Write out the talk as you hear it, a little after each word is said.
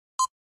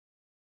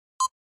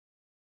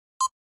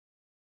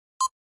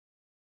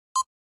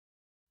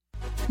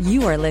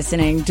You are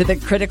listening to the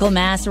Critical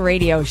Mass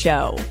Radio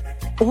Show,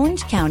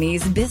 Orange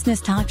County's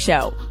business talk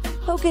show,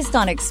 focused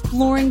on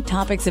exploring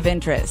topics of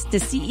interest to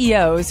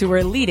CEOs who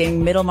are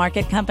leading middle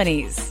market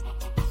companies.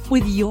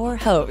 With your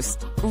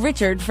host,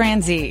 Richard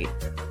Franzi.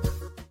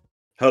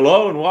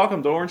 Hello and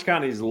welcome to Orange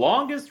County's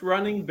longest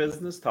running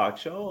business talk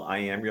show. I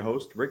am your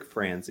host, Rick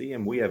Franzi,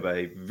 and we have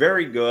a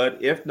very good,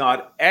 if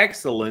not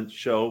excellent,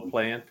 show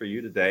planned for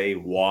you today.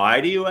 Why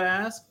do you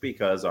ask?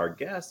 Because our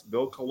guest,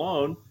 Bill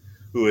Colone,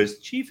 who is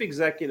Chief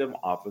Executive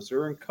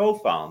Officer and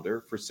co-founder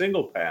for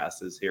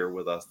SinglePass, is here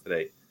with us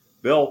today.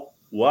 Bill,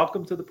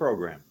 welcome to the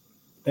program.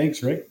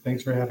 Thanks, Rick.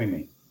 Thanks for having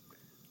me.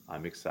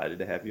 I'm excited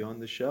to have you on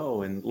the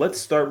show. And let's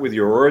start with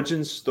your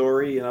origin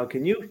story.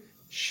 Can you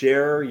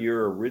share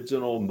your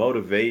original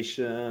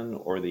motivation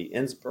or the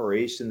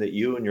inspiration that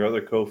you and your other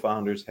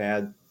co-founders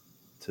had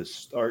to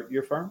start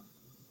your firm?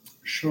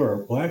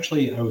 Sure. Well,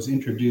 actually, I was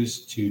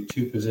introduced to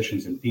two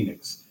positions in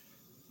Phoenix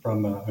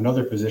from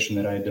another position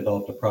that I had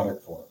developed a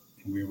product for.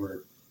 And we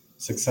were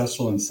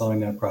successful in selling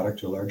that product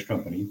to a large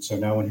company. So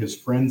now when his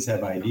friends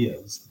have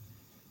ideas,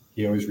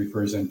 he always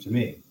refers them to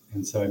me.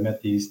 And so I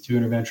met these two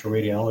interventional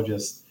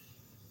radiologists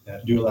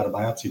that do a lot of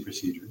biopsy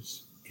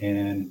procedures.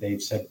 And they've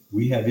said,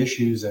 we have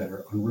issues that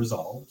are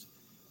unresolved.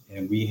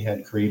 And we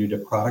had created a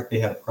product. They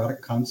had a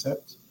product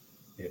concept.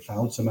 They had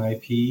found some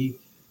IP.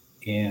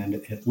 And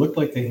it looked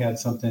like they had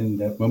something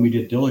that when we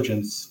did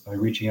diligence by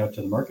reaching out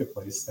to the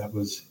marketplace, that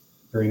was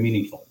very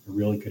meaningful. It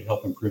really could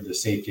help improve the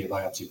safety of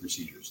biopsy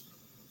procedures.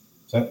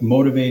 So that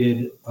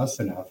motivated us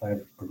enough. I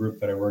have a group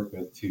that I work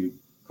with to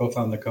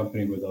co-found the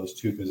company with those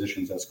two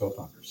positions as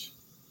co-founders.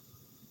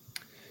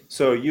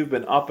 So you've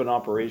been up and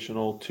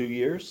operational 2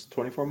 years,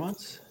 24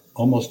 months?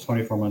 Almost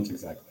 24 months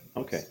exactly.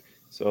 Okay.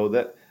 So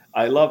that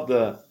I love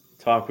the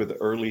talk with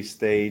early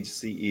stage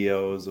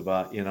CEOs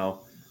about,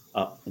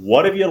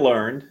 what have you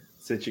learned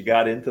since you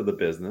got into the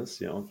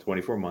business,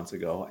 24 months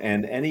ago,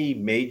 and any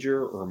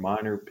major or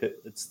minor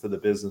pivots to the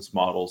business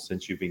model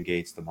since you've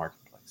engaged the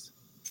marketplace?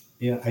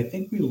 Yeah, I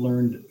think we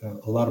learned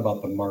a lot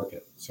about the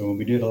market. So when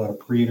we did a lot of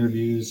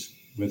pre-interviews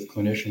with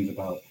clinicians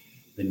about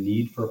the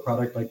need for a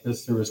product like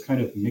this, there was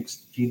kind of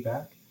mixed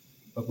feedback.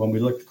 But when we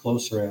looked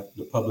closer at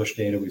the published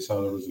data, we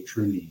saw there was a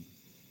true need.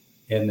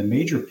 And the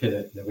major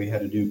pivot that we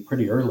had to do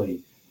pretty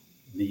early,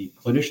 the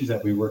clinicians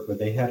that we worked with,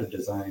 they had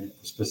a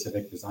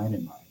specific design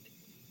in mind.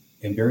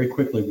 And very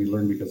quickly we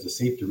learned, because of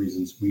safety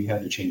reasons, we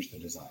had to change the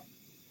design.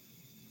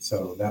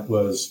 So that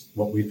was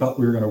what we thought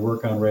we were going to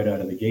work on right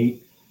out of the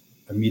gate.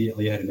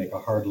 Immediately had to make a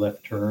hard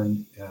left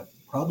turn.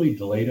 Probably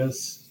delayed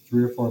us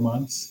 3 or 4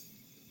 months.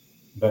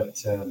 But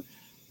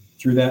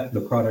through that,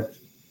 the product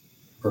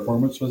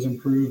performance was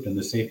improved and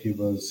the safety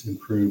was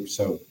improved.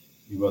 So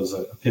it was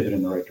a pivot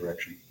in the right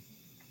direction.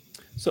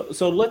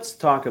 So let's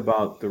talk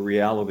about the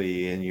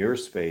reality in your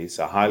space,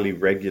 a highly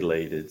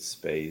regulated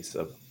space,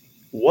 of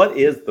what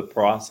is the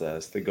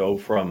process to go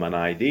from an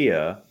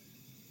idea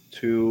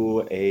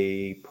to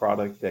a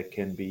product that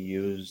can be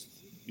used,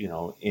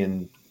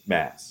 in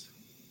mass?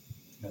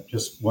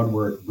 Just one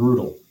word: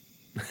 brutal.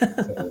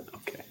 So,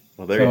 okay.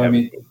 Well, there you have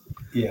it.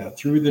 Yeah,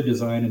 through the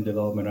design and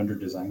development under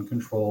design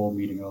control,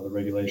 meeting all the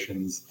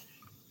regulations.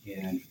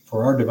 And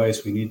for our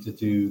device, we need to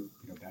do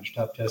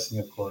benchtop testing,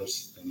 of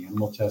course, then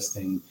animal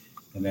testing,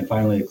 and then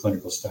finally a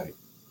clinical study.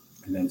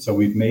 And then so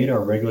we've made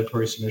our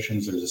regulatory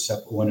submissions. There's a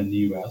separate one in the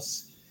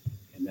US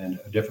and then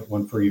a different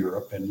one for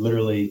Europe. And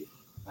literally,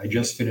 I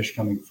just finished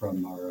coming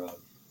from our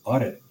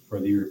audit for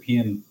the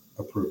European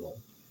approval.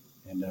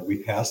 And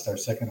we passed our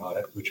second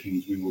audit, which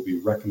means we will be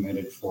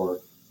recommended for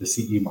the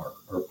CE mark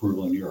or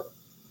approval in Europe.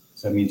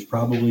 So that means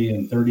probably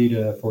in 30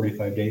 to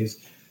 45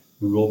 days,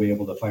 we will be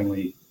able to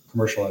finally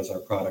commercialize our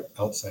product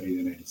outside of the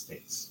United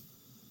States.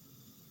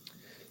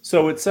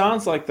 So it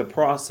sounds like the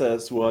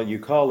process, while you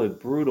call it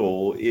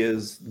brutal,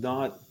 is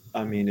not,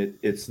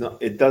 it's not,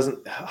 it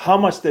doesn't, how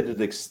much did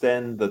it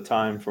extend the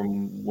time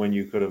from when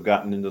you could have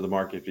gotten into the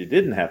market if you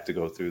didn't have to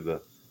go through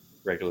the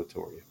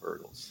regulatory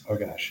hurdles? Oh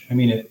gosh,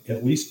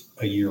 at least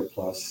a year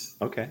plus.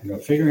 Okay.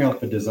 Figuring out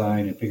the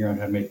design and figuring out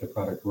how to make the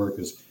product work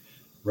is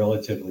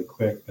relatively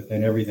quick, but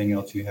then everything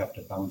else you have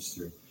to bounce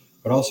through.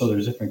 But also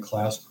there's different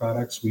class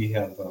products. We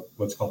have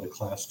what's called a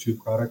class 2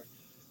 product,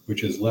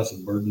 which is less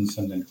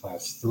burdensome than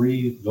class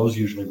 3. Those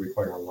usually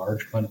require a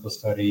large clinical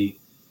study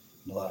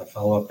and a lot of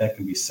follow-up. That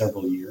can be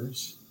several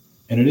years.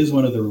 And it is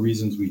one of the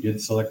reasons we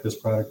did select this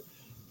product.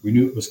 We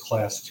knew it was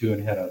class 2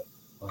 and had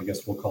I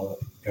guess we'll call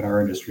it in our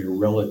industry, a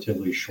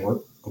relatively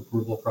short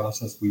approval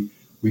process.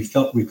 We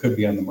felt we could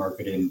be on the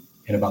market in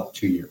about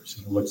 2 years.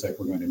 And it looks like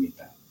we're going to meet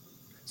that.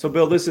 So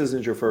Bill, this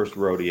isn't your first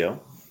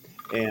rodeo.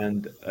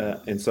 And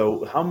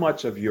so how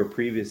much of your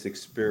previous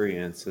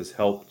experience has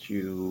helped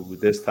you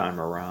this time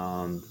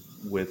around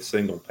with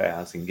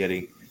SinglePass and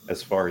getting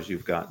as far as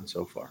you've gotten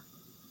so far?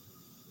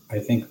 I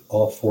think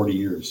all 40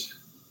 years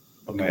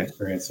of my Okay.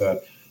 experience.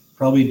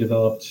 Probably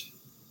developed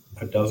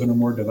a dozen or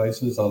more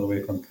devices all the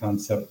way from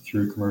concept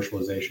through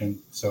commercialization.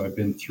 So I've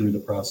been through the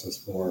process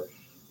for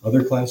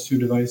other class 2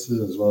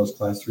 devices as well as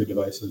class 3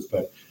 devices.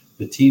 But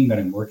the team that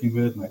I'm working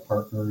with, my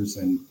partners,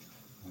 and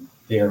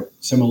They are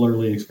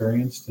similarly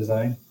experienced as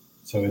I.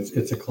 So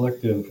it's a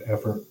collective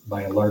effort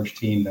by a large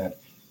team that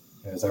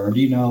has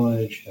R&D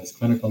knowledge, has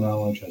clinical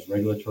knowledge, has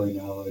regulatory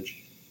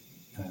knowledge,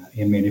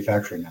 and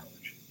manufacturing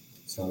knowledge.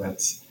 So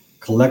that's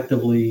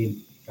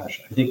collectively,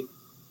 gosh, I think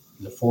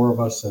the four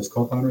of us as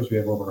co-founders, we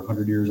have over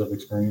 100 years of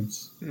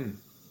experience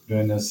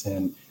doing this.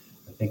 And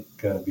I think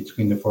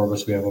between the four of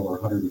us, we have over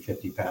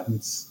 150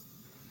 patents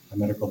on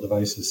medical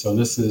devices. So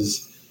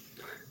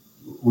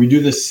we do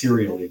this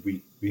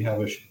serially. We have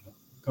a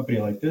company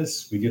like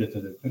this, we get it to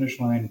the finish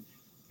line,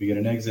 we get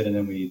an exit, and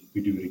then we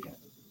do it again.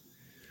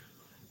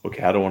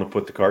 Okay, I don't want to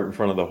put the cart in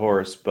front of the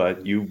horse,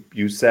 but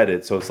you said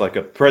it, so it's like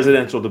a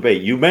presidential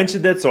debate. You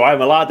mentioned it, so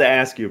I'm allowed to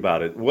ask you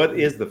about it. What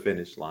is the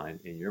finish line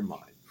in your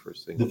mind for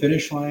single? The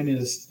finish line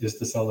is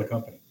to sell the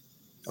company.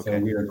 Okay. So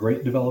we are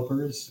great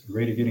developers,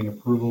 great at getting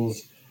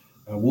approvals.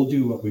 We'll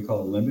do what we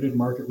call a limited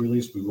market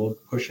release. We will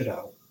push it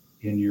out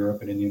in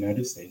Europe and in the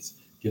United States,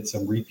 get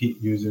some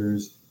repeat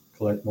users,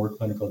 collect more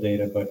clinical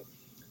data. But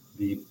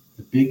the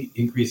big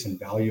increase in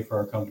value for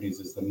our companies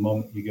is the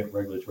moment you get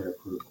regulatory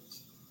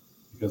approvals.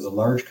 Because the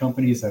large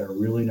companies that are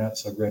really not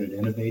so great at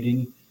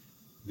innovating,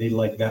 they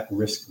like that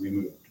risk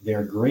removed. They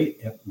are great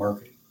at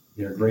marketing.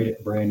 They're great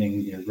at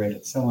branding. They're great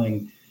at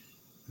selling.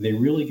 They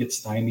really get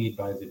stymied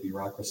by the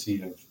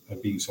bureaucracy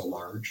of being so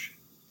large.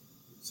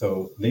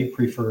 So they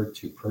prefer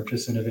to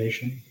purchase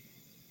innovation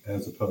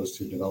as opposed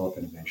to develop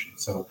innovation.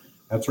 So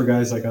that's where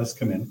guys like us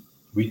come in.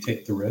 We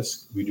take the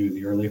risk. We do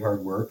the early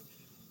hard work.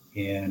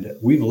 And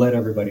we've let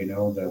everybody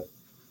know the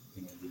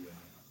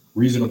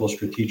reasonable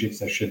strategics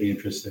that should be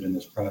interested in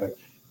this product.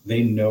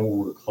 They know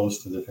we're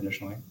close to the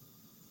finish line.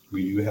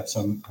 We do have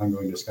some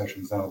ongoing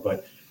discussions now,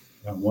 but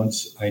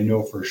once I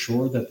know for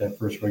sure that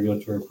first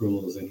regulatory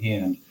approval is in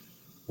hand,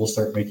 we'll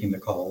start making the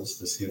calls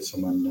to see if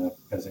someone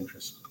has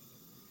interest.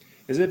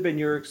 Has it been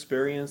your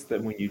experience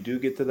that when you do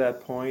get to that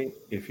point,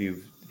 if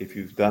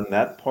you've done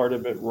that part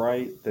of it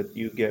right, that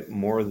you get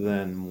more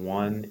than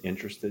one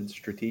interested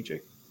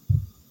strategic?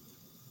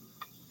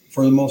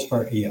 For the most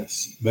part,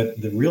 yes.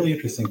 But the really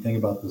interesting thing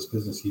about this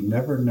business, you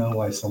never know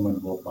why someone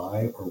will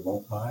buy or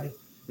won't buy.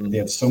 Mm-hmm. They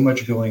have so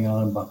much going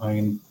on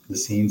behind the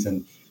scenes,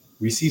 and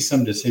we see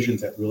some decisions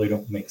that really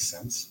don't make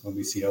sense when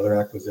we see other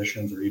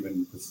acquisitions or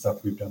even the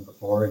stuff we've done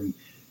before. And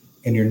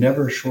you're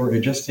never sure.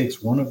 It just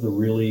takes one of the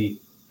really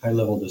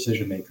high-level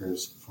decision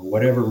makers, for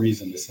whatever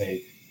reason, to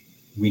say,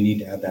 we need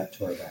to add that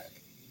to our bag.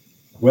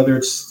 Whether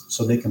it's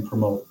so they can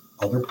promote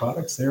other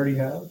products they already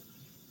have,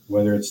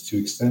 whether it's to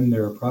extend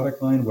their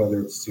product line, whether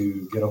it's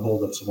to get a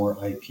hold of some more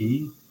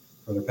IP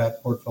for their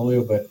patent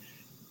portfolio, but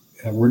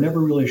we're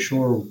never really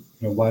sure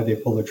why they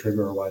pull the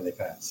trigger or why they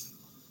pass.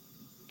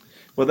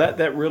 Well,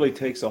 that really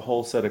takes a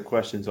whole set of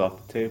questions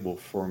off the table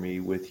for me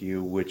with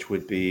you, which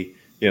would be,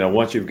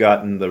 once you've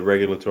gotten the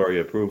regulatory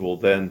approval,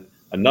 then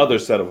another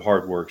set of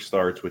hard work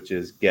starts, which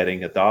is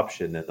getting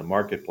adoption in the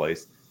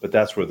marketplace. But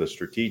that's where the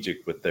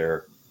strategic with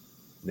their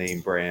name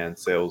brand,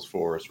 sales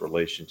force,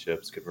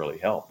 relationships can really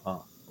help, huh?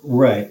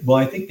 Right. Well,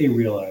 I think they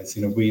realize,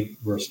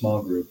 we're a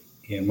small group,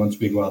 and once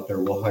we go out there,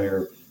 we'll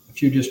hire a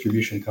few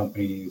distribution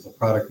companies, a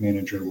product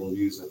manager, we'll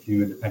use a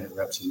few independent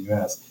reps in the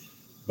US.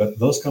 But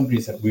those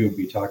companies that we would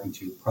be talking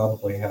to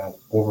probably have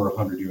over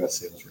 100 US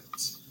sales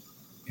reps.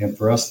 And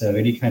for us to have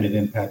any kind of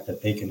impact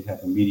that they can have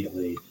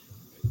immediately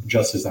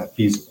just is not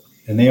feasible.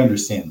 And they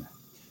understand that.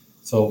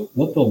 So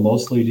what they'll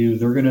mostly do,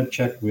 they're going to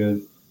check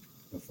with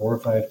the 4 or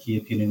 5 key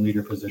opinion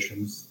leader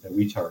physicians that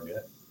we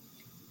target,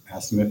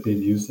 ask them if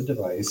they've used the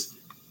device.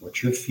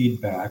 What's your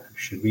feedback?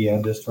 Should we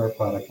add this to our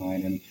product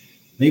line? And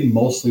they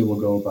mostly will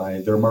go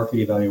by their market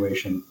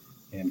evaluation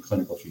and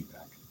clinical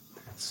feedback.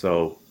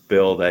 So,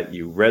 Bill, that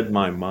you read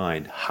my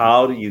mind.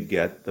 How do you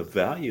get the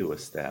value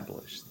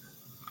established?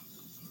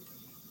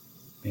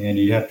 And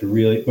you have to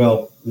really,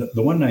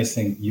 the one nice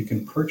thing, you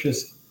can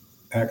purchase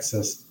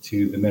access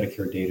to the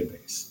Medicare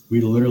database.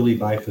 We literally,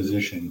 by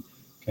physician,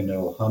 can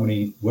know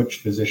which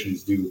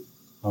physicians do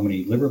how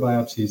many liver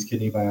biopsies,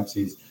 kidney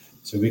biopsies,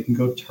 so we can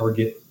go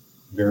target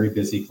very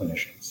busy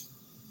clinicians.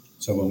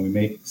 So when we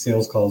make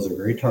sales calls, they're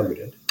very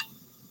targeted.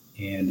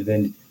 And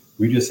then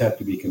we just have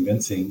to be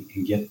convincing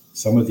and get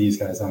some of these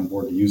guys on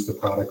board to use the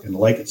product and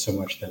like it so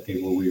much that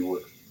they will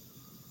reorder.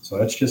 So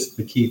that's just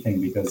the key thing,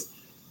 because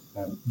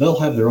they'll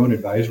have their own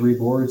advisory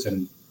boards,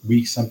 and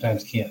we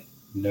sometimes can't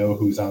know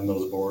who's on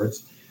those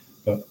boards,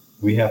 but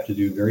we have to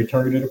do a very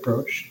targeted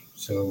approach.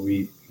 So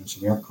we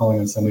aren't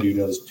calling on somebody who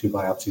does 2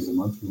 biopsies a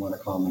month. We want to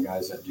call on the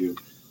guys that do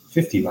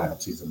 50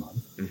 biopsies a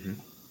month. Mm-hmm.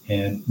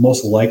 And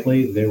most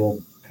likely they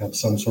will have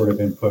some sort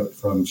of input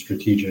from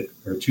strategic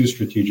or 2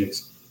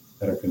 strategics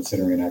that are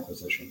considering an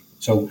acquisition.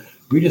 So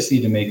we just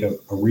need to make a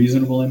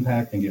reasonable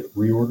impact and get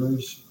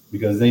reorders,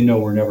 because they know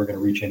we're never going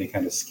to reach any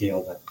kind of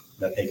scale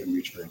that they can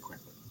reach very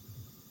quickly.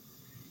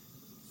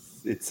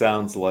 It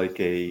sounds like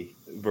a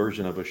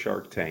version of a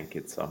Shark Tank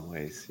in some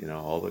ways,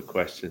 all the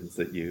questions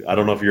that I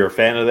don't know if you're a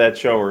fan of that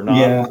show or not.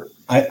 Yeah,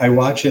 I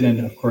watch it, and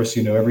of course,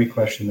 every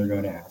question they're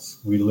going to ask.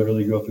 We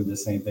literally go through the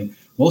same thing.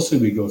 Mostly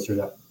we go through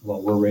that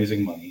while we're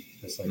raising money,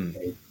 just like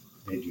they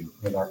do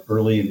with our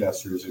early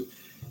investors who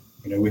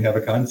We have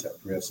a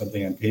concept. We have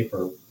something on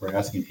paper. We're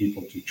asking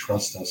people to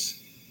trust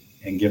us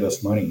and give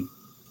us money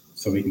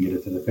so we can get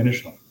it to the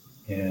finish line.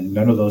 And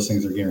none of those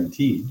things are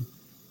guaranteed.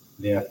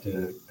 They have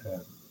to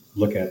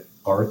look at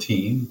our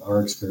team,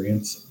 our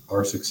experience,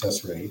 our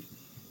success rate,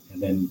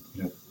 and then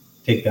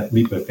take that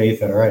leap of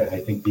faith that, all right, I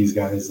think these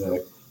guys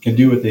can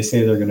do what they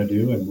say they're going to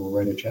do, and we'll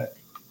write a check.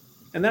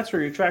 And that's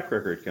where your track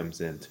record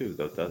comes in too,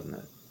 though, doesn't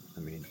it? I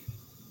mean,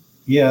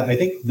 yeah, I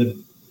think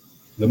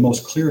the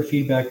most clear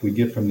feedback we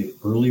get from the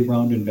early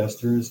round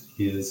investors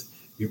is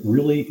it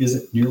really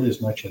isn't nearly as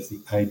much as the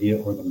idea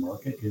or the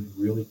market. It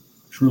really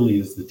truly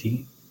is the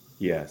team.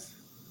 Yes.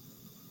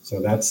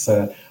 So that's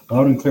loud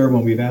and clear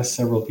when we've asked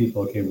several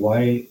people, okay,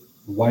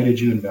 why did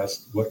you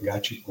invest? What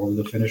got you over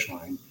the finish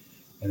line?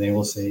 And they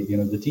will say,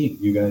 the team.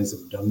 You guys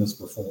have done this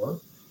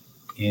before,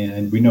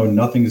 and we know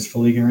nothing is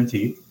fully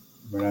guaranteed.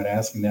 We're not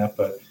asking that,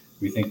 but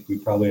we think we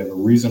probably have a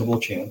reasonable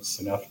chance,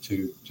 enough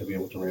to be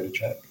able to write a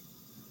check.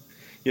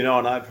 And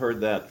I've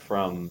heard that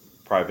from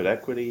private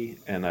equity,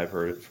 and I've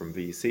heard it from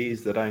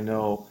VCs that I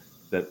know,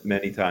 that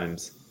many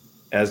times,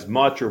 as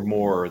much or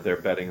more,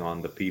 they're betting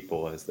on the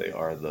people as they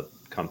are the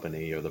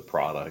company or the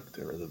product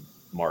or the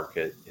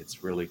market.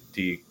 It's really,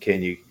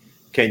 can you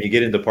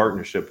get into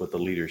partnership with the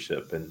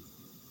leadership, and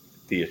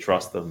do you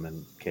trust them,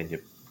 and can you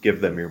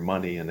give them your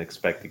money and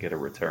expect to get a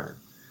return?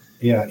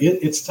 Yeah,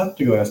 it's tough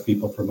to go ask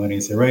people for money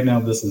and say, right now,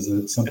 this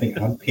is something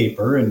on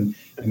paper, and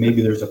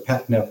maybe there's a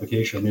patent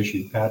application,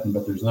 issued patent,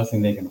 but there's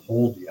nothing they can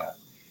hold yet.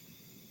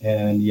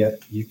 And yet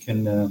you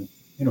can,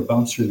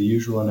 bounce through the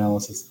usual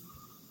analysis,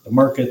 the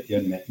market, the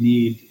unmet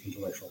need,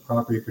 intellectual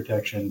property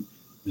protection,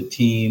 the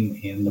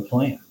team, and the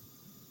plan.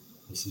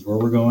 This is where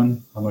we're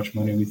going, how much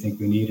money we think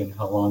we need, and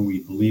how long we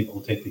believe it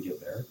will take to get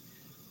there.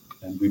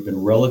 And we've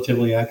been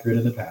relatively accurate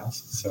in the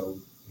past. So,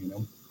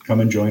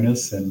 come and join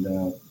us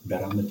and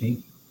bet on the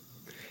team.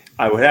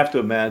 I would have to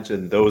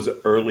imagine those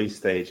early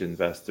stage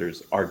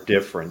investors are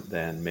different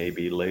than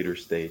maybe later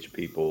stage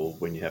people,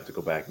 when you have to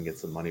go back and get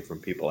some money from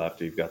people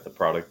after you've got the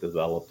product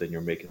developed and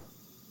you're making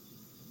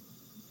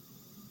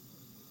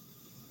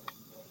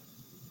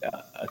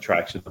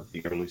attraction of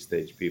the early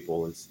stage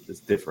people is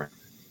different.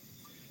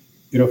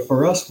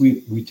 For us,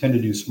 we tend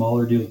to do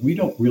smaller deals. We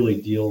don't really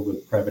deal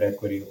with private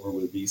equity or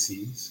with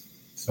VCs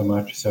so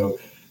much. So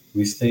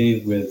we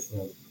stay with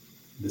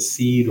the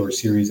seed or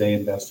Series A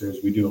investors.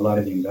 We do a lot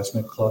of the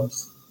investment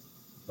clubs,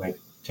 like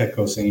Tech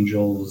Coast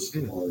Angels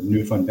or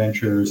New Fund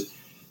Ventures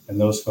and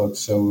those folks.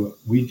 So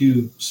we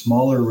do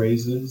smaller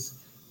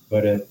raises,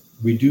 but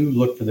we do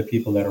look for the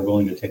people that are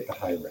willing to take the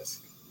high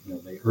risk.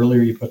 The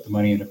earlier you put the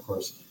money in, of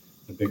course,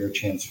 the bigger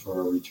chance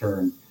for a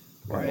return.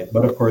 Right.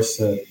 But of course,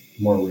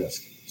 more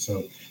risk.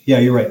 So yeah,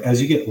 you're right.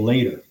 As you get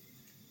later,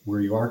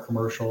 where you are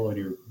commercial and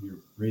you're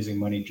raising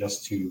money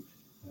just to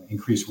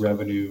increase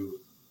revenue,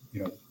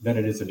 then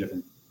it is a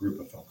different group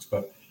of folks.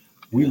 But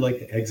we like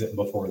to exit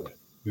before that.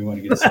 We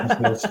want to get some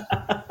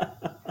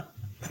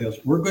sales.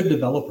 We're good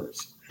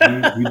developers.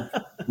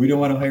 We don't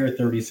want to hire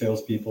 30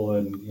 salespeople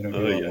and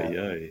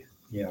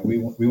Yeah, we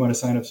want to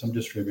sign up some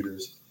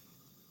distributors,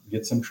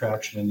 get some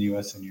traction in the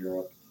U.S. and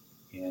Europe,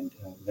 and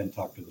then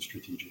talk to the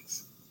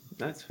strategics.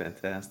 That's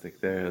fantastic.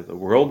 The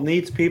world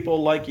needs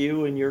people like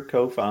you and your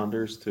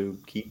co-founders to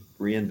keep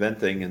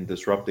reinventing and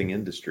disrupting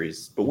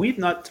industries. But we've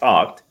not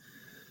talked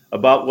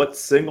about what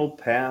Single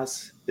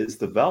Pass is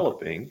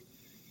developing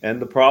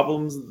and the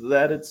problems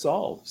that it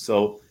solves.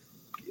 So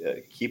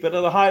keep it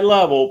at a high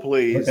level,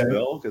 please, okay,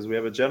 Bill, because we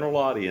have a general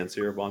audience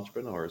here of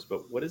entrepreneurs.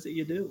 But what is it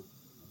you do?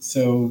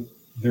 So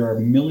there are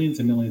millions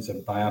and millions of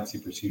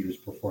biopsy procedures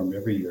performed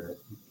every year,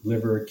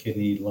 liver,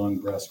 kidney, lung,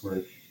 breast,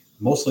 where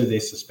mostly they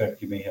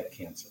suspect you may have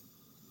cancer.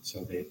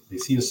 So they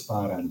see a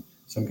spot on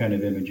some kind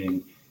of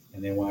imaging,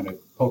 and they want to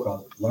poke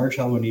a large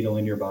hollow needle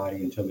in your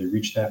body until they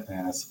reach that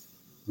mass,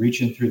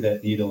 reach in through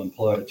that needle and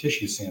pull out a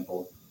tissue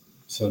sample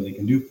so they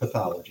can do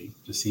pathology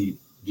to see,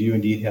 do you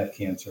indeed have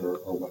cancer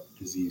or what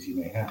disease you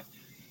may have.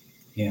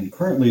 And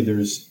currently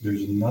there's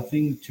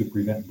nothing to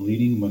prevent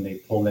bleeding when they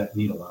pull that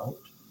needle out.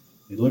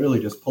 They literally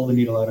just pull the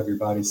needle out of your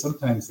body.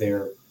 Sometimes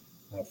they're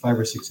 5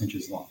 or 6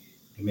 inches long.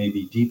 It may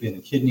be deep in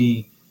a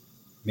kidney,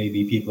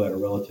 maybe people that are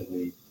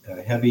relatively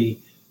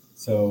heavy.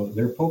 So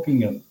they're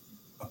poking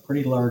a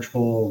pretty large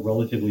hole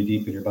relatively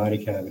deep in your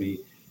body cavity.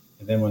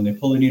 And then when they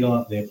pull the needle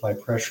out, they apply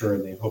pressure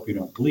and they hope you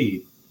don't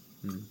bleed.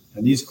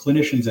 And these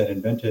clinicians that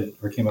invented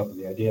or came up with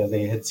the idea,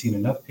 they had seen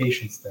enough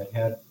patients that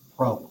had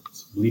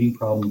problems, bleeding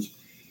problems,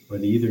 where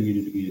they either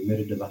needed to be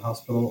admitted to the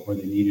hospital or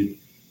they needed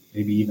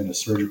maybe even a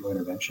surgical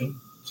intervention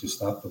to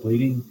stop the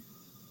bleeding.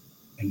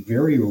 And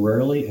very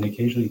rarely and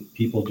occasionally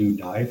people do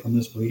die from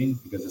this bleeding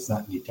because it's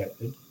not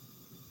detected.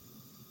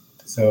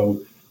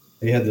 So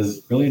they had this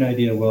brilliant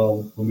idea,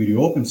 well, when we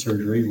do open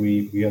surgery,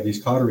 we have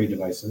these cautery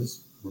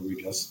devices where we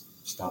just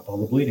stop all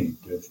the bleeding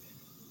with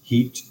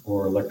heat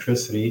or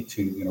electricity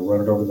to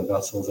run it over the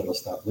vessels that'll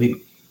stop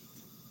bleeding.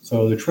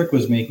 So the trick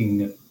was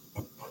making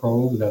a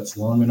probe that's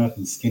long enough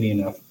and skinny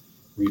enough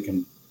where you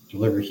can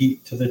deliver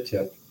heat to the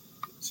tip.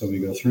 So we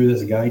go through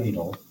this guide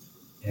needle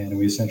and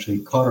we essentially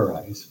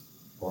cauterize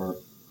or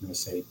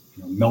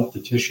melt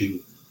the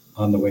tissue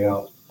on the way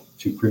out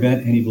to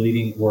prevent any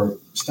bleeding or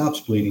stops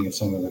bleeding if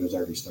some of it has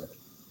already started.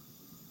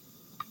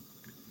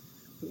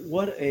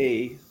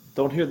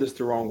 Don't hear this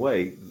the wrong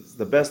way.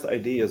 The best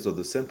ideas are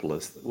the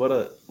simplest. What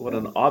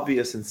an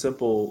obvious and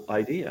simple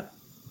idea.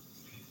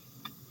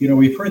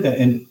 We've heard that,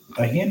 and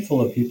a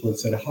handful of people have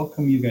said, how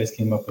come you guys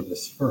came up with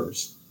this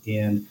first?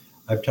 And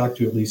I've talked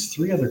to at least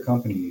 3 other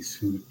companies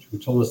who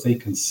told us they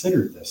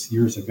considered this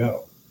years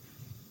ago,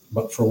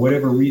 but for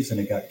whatever reason,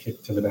 it got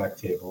kicked to the back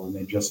table and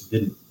they just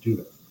didn't do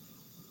it.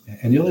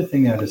 And the other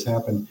thing that has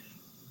happened,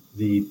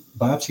 the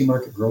biopsy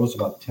market grows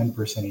about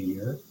 10% a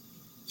year.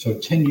 So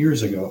 10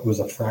 years ago, it was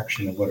a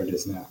fraction of what it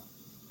is now.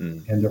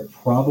 And there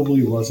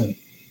probably wasn't,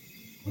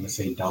 I want to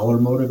say, dollar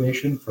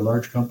motivation for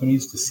large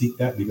companies to seek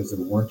that because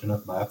there weren't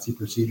enough biopsy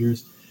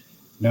procedures.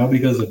 Now,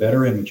 because of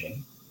better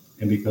imaging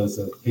and because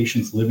of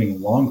patients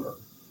living longer,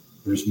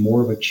 there's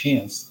more of a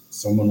chance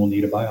someone will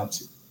need a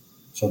biopsy.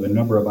 So the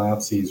number of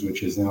biopsies,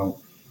 which is now,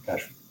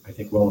 I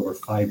think well over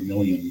 5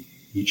 million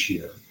each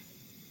year,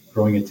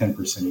 growing at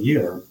 10% a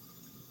year,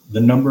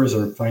 the numbers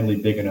are finally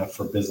big enough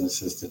for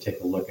businesses to take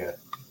a look at.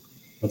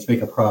 Let's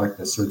make a product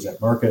that serves that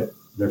market.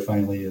 There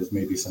finally is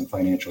maybe some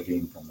financial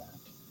gain from that.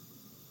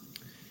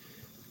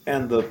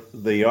 And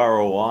the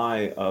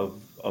ROI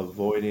of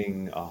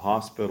avoiding a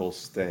hospital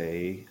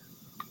stay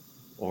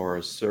or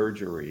a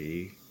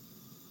surgery,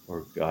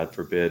 or God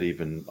forbid,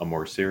 even a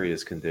more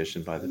serious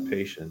condition by the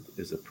patient,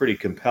 is a pretty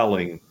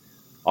compelling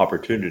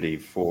opportunity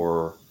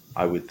for,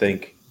 I would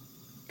think,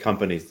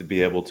 companies to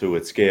be able to,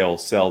 at scale,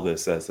 sell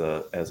this as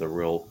a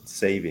real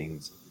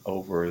savings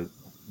over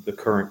the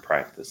current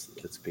practice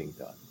that's being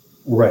done.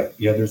 Right.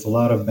 Yeah, there's a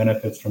lot of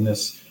benefits from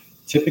this.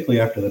 Typically,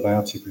 after the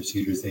biopsy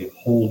procedures, they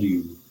hold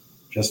you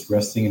just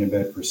resting in a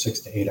bed for 6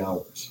 to 8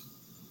 hours,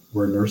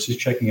 where a nurse is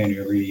checking on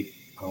you every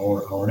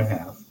hour and a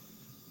half,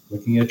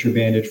 looking at your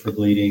bandage for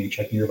bleeding,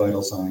 checking your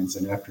vital signs,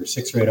 and after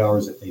 6 or 8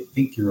 hours, if they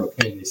think you're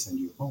okay, they send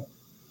you home.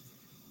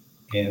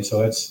 And so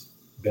that's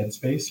bed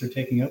space they're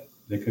taking up.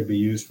 They could be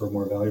used for a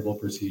more valuable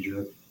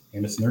procedure,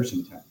 and it's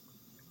nursing time.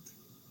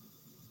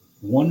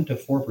 1 to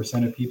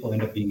 4% of people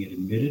end up being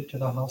admitted to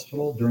the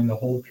hospital during the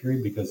whole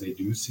period because they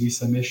do see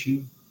some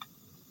issue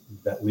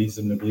that leads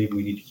them to believe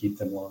we need to keep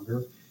them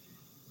longer.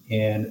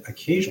 And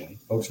occasionally,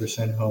 folks are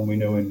sent home. We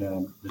know in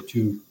the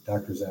 2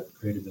 doctors that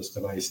created this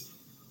device,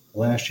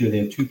 last year they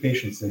had 2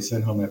 patients they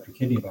sent home after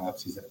kidney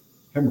biopsies that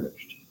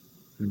hemorrhaged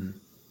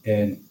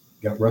and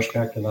got rushed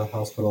back to the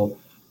hospital.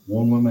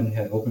 One woman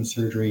had open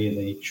surgery, and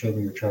they showed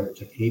me her chart. It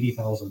took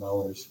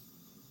 $80,000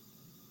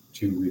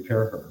 to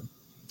repair her.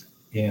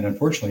 And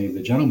unfortunately,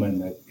 the gentleman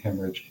that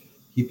hemorrhaged,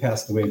 he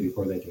passed away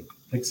before they could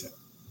fix it.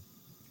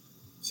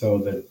 So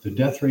the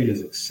death rate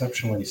is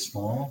exceptionally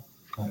small,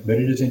 but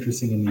it is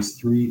interesting. In these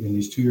 2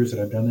 years that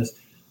I've done this,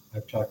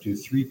 I've talked to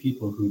 3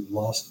 people who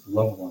lost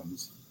loved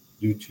ones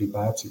due to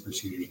biopsy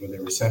procedures where they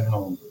were sent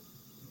home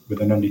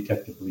with an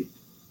undetected bleed.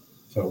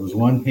 So it was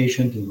 1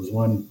 patient, it was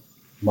 1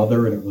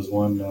 mother, and it was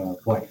 1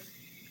 wife.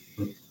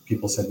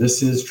 People said,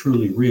 this is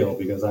truly real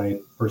because I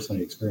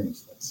personally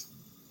experienced this.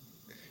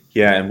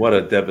 Yeah, and what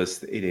a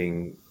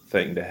devastating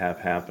thing to have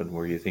happen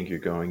where you think you're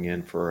going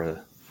in for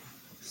a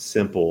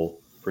simple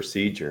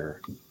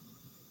procedure.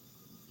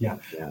 Yeah.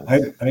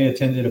 I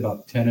attended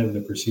about 10 of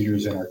the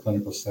procedures in our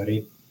clinical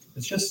study.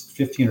 It's just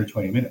 15 or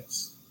 20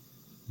 minutes.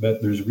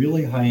 But there's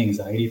really high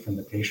anxiety from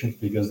the patients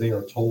because they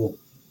are told,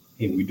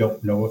 hey, we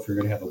don't know if you're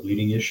going to have a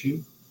bleeding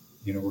issue.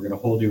 We're going to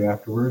hold you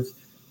afterwards.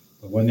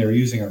 But when they're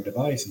using our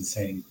device and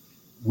saying,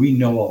 we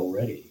know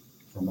already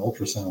from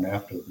ultrasound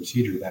after the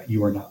procedure that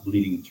you are not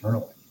bleeding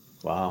internally.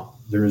 Wow.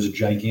 There is a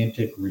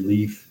gigantic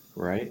relief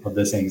of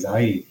this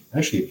anxiety,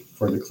 actually,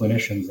 for the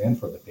clinicians and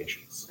for the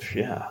patients.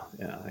 Yeah.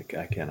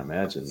 I can't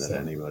imagine that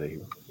anybody,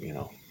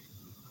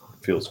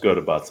 feels good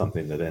about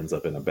something that ends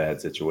up in a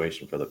bad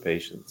situation for the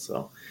patient.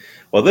 So,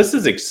 well, this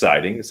is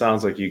exciting. It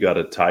sounds like you got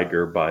a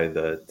tiger by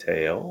the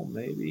tail,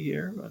 maybe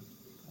here.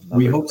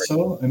 We hope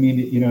so. I mean,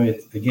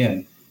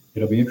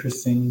 it'll be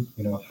interesting,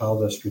 how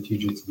the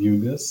strategics view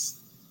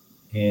this.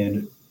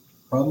 And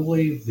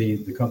probably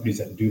the companies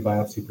that do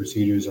biopsy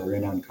procedures are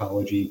in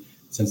oncology,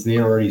 since they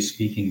are already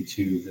speaking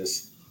to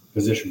this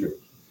physician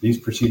group. These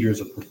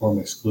procedures are performed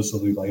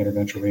exclusively by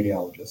interventional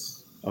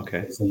radiologists.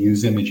 Okay. They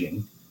use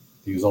imaging,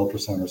 they use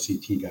ultrasound or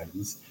CT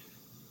guidance.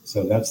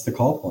 So that's the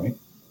call point.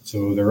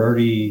 So they're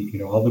already,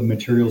 all the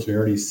materials we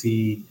already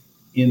see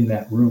in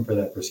that room for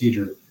that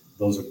procedure,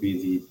 those would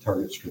be the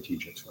target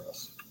strategics for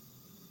us.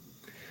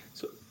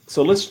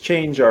 So let's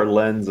change our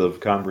lens of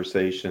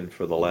conversation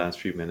for the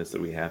last few minutes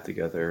that we have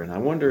together. And I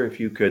wonder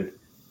if you could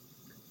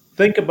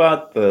think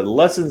about the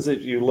lessons that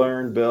you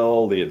learned,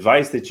 Bill, the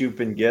advice that you've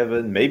been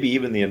given, maybe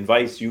even the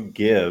advice you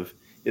give.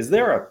 Is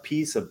there a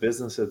piece of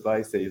business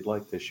advice that you'd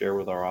like to share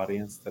with our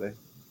audience today?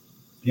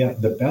 Yeah,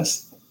 the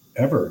best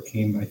ever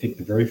came, I think,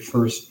 the very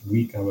first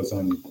week I was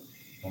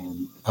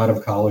out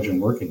of college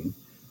and working.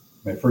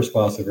 My first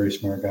boss, a very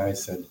smart guy,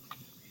 said,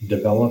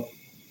 develop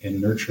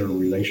and nurture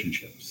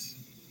relationships.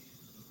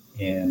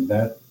 And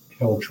that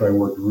held true. I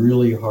worked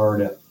really hard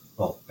at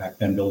well, back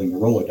then building the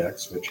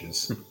Rolodex, which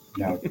is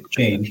now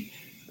changed,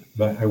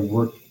 but I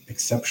worked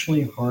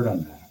exceptionally hard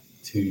on that.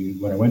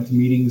 When I went to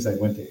meetings, I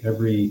went to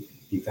every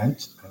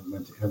event, I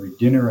went to every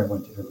dinner, I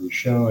went to every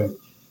show,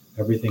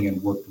 everything,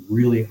 and worked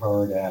really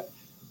hard at,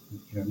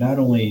 not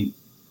only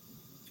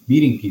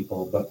meeting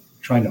people, but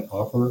trying to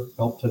offer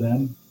help to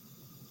them.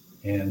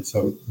 And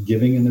so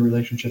giving in the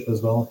relationship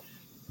as well.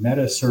 And that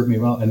has served me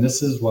well. And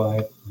this is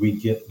why we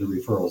get the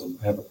referrals.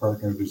 I have a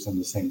partner who's done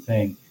the same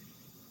thing.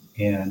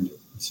 And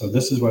so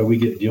this is why we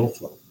get deal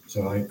flow.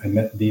 So I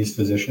met these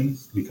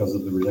physicians because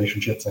of the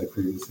relationships I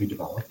previously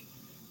developed.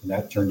 And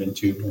that turned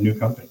into a new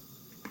company.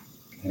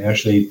 And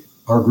actually,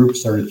 our group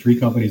started 3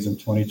 companies in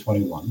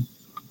 2021.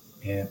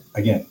 And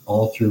again,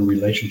 all through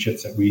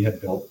relationships that we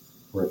had built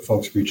where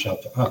folks reached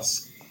out to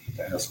us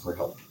to ask for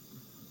help.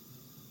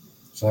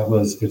 So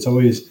it's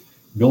always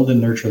build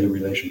and nurture the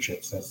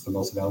relationships. That's the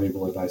most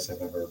valuable advice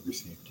I've ever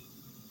received.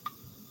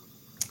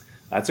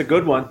 That's a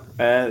good one.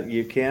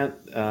 You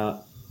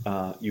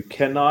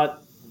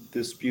cannot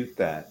dispute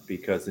that,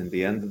 because in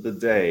the end of the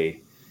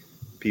day,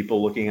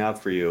 people looking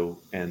out for you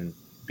and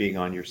being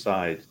on your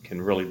side can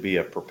really be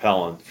a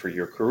propellant for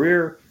your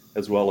career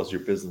as well as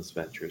your business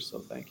ventures. So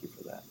thank you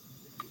for that.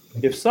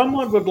 If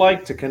someone would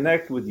like to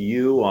connect with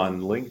you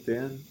on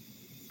LinkedIn,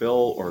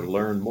 Bill, or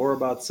learn more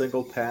about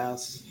Single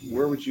Pass,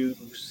 where would you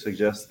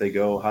suggest they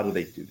go? How do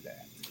they do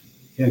that?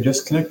 Yeah,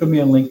 just connect with me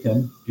on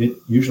LinkedIn. It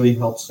usually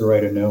helps to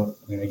write a note.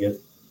 I get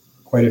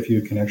quite a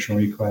few connection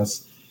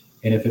requests.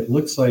 And if it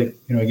looks like,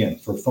 again,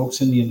 for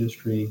folks in the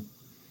industry,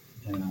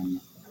 I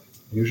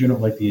usually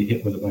don't like to get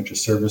hit with a bunch of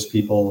service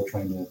people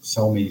trying to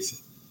sell me,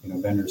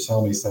 vendors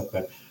sell me stuff,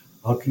 but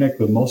I'll connect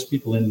with most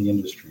people in the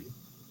industry,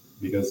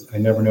 because I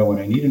never know when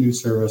I need a new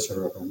service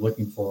or if I'm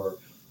looking for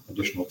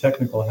additional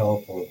technical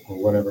help or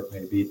whatever it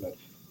may be. But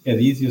yeah,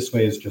 the easiest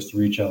way is just to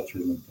reach out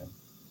through LinkedIn.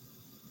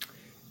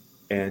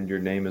 And your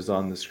name is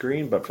on the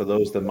screen, but for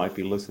those that might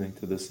be listening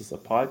to this as a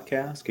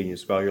podcast, can you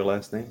spell your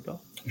last name, Bill?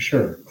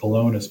 Sure.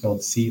 Colone is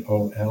spelled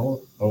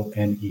Colone.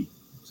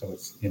 So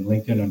it's in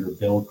LinkedIn under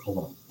Bill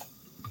Colone.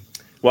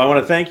 Well, I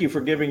want to thank you for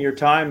giving your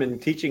time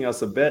and teaching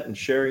us a bit and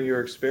sharing your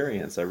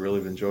experience. I really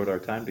have enjoyed our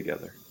time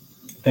together.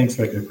 Thanks,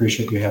 Rick. I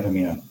appreciate you having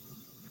me on.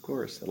 Of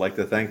course. I'd like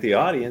to thank the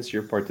audience.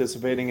 You're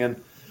participating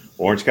in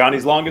Orange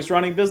County's longest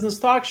running business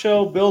talk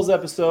show. Bill's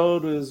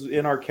episode is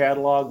in our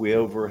catalog. We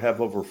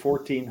have over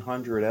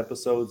 1,400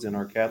 episodes in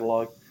our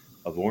catalog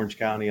of Orange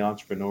County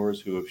entrepreneurs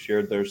who have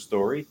shared their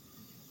story.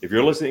 If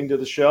you're listening to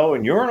the show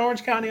and you're an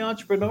Orange County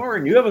entrepreneur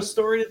and you have a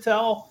story to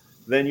tell,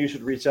 then you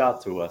should reach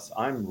out to us.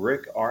 I'm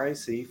Rick,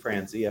 R-I-C,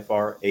 Franzi,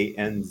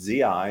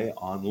 Franzi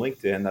on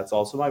LinkedIn. That's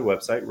also my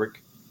website,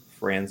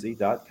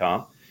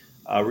 rickfranzi.com.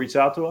 Reach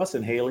out to us,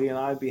 and Haley and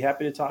I would be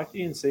happy to talk to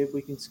you and see if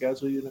we can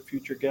schedule you as a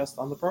future guest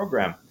on the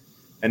program.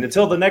 And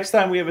until the next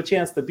time we have a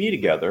chance to be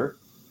together,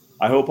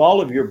 I hope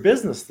all of your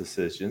business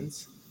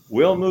decisions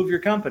will move your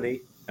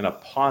company in a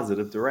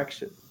positive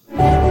direction.